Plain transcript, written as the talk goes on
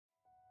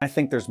I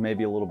think there's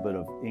maybe a little bit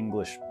of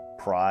English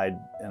pride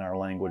in our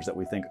language that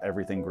we think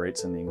everything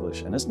great's in the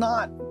English, and it's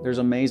not. There's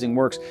amazing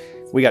works.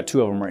 We got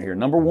two of them right here.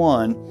 Number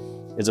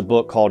one is a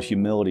book called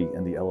Humility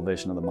and the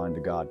Elevation of the Mind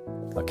to God.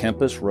 A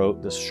Kempis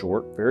wrote this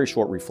very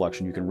short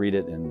reflection. You can read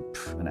it in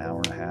an hour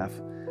and a half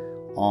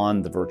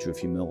on the virtue of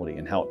humility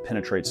and how it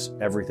penetrates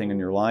everything in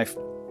your life.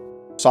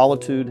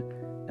 Solitude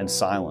and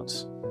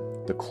Silence,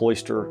 the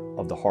cloister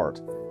of the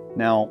heart.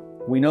 Now,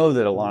 we know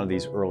that a lot of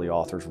these early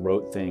authors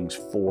wrote things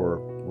for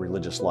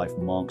religious life,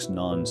 monks,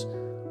 nuns,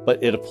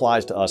 but it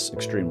applies to us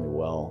extremely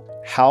well.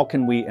 How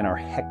can we, in our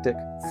hectic,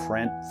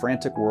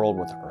 frantic world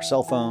with our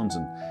cell phones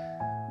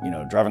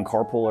and driving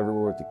carpool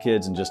everywhere with the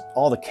kids and just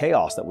all the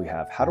chaos that we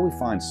have, how do we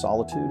find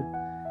solitude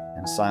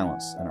and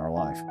silence in our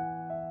life?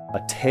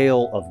 A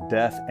Tale of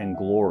Death and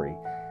Glory,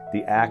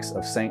 the Acts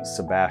of Saint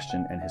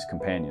Sebastian and His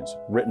Companions,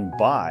 written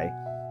by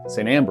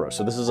St. Ambrose.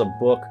 So this is a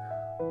book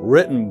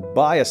written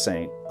by a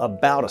saint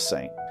about a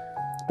saint.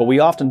 But we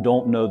often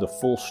don't know the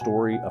full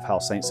story of how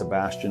Saint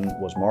Sebastian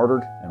was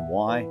martyred and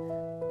why,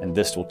 and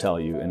this will tell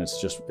you, and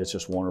it's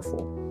just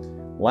wonderful.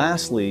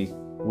 Lastly,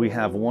 we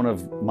have one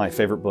of my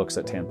favorite books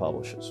that TAN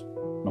publishes.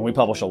 And we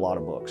publish a lot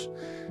of books.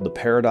 The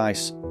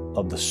Paradise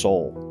of the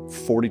Soul,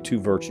 42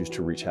 Virtues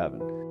to Reach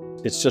Heaven.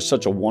 It's just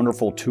such a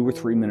wonderful 2 or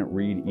 3 minute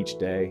read each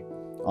day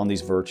on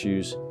these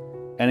virtues.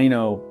 And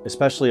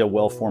especially a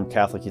well-formed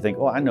Catholic, you think,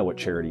 oh, I know what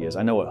charity is.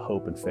 I know what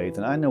hope and faith,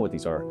 and I know what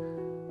these are.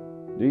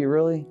 Do you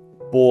really?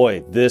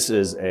 Boy, this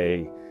is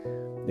a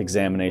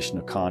examination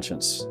of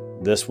conscience.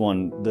 This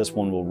one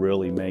will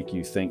really make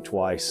you think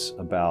twice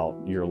about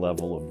your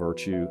level of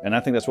virtue. And I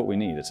think that's what we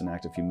need. It's an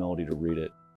act of humility to read it.